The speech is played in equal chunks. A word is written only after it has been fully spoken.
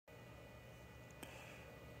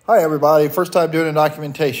Hi everybody, first time doing a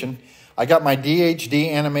documentation. I got my DHD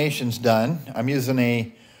animations done. I'm using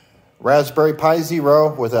a Raspberry Pi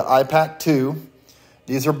Zero with an iPac 2.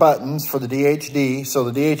 These are buttons for the DHD. So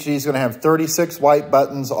the DHD is going to have 36 white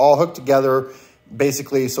buttons all hooked together,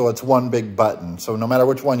 basically, so it's one big button. So no matter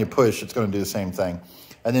which one you push, it's going to do the same thing.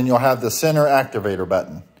 And then you'll have the center activator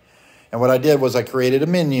button. And what I did was I created a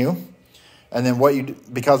menu. And then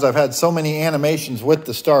because I've had so many animations with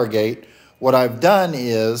the Stargate, what I've done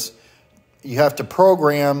is you have to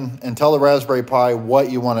program and tell the Raspberry Pi what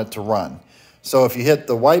you want it to run. So if you hit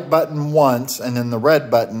the white button once and then the red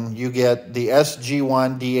button, you get the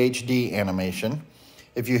SG1 DHD animation.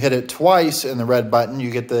 If you hit it twice in the red button, you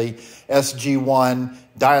get the SG1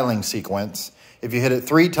 dialing sequence. If you hit it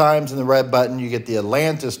 3 times in the red button, you get the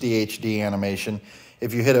Atlantis DHD animation.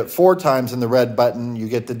 If you hit it 4 times in the red button, you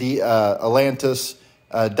get the Atlantis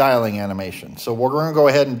dialing animation. So we're going to go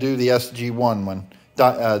ahead and do the SG1 one, the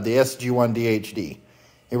SG1 DHD.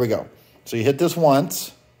 Here we go. So you hit this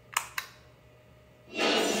once.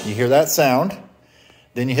 You hear that sound.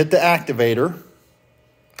 Then you hit the activator,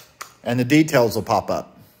 and the details will pop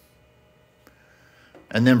up.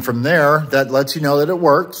 And then from there, that lets you know that it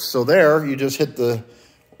works. So there, you just hit the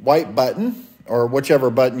white button, or whichever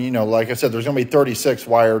button, like I said, there's going to be 36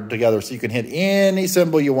 wired together, so you can hit any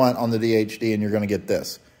symbol you want on the DHD, and you're going to get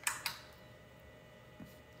this.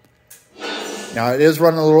 Now, it is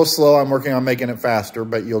running a little slow. I'm working on making it faster,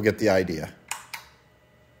 but you'll get the idea.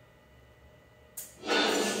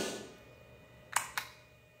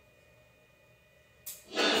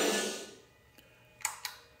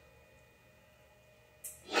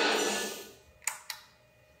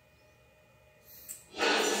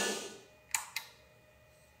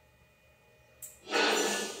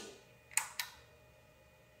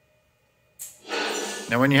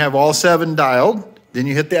 Now, when you have all 7 dialed, then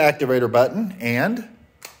you hit the activator button and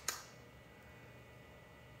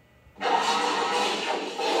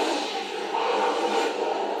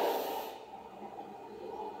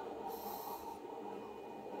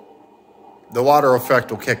the water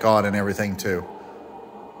effect will kick on and everything too.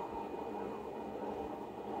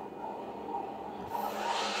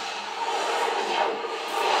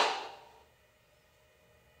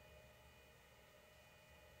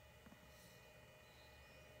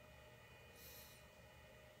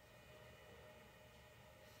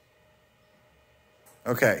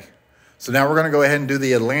 Okay, so now we're going to go ahead and do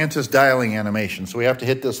the Atlantis dialing animation. So we have to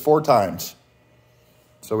hit this 4 times.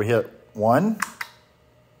 So we hit 1,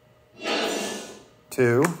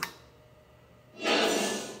 2,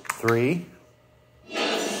 3,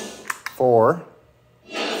 4.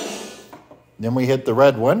 Then we hit the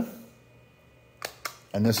red one.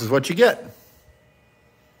 And this is what you get.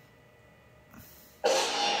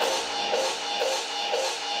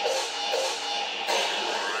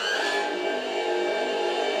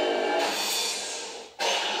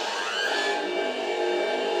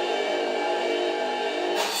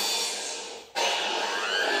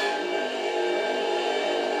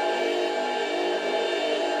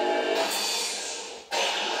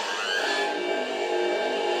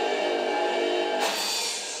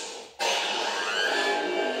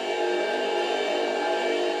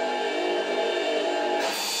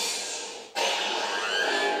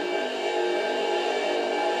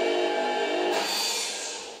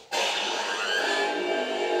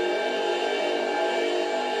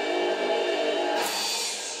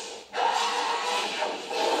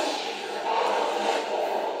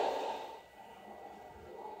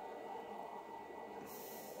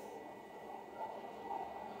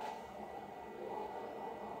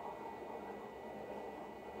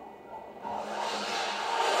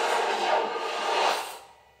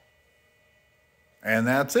 And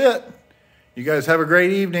that's it. You guys have a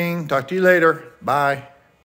great evening. Talk to you later. Bye.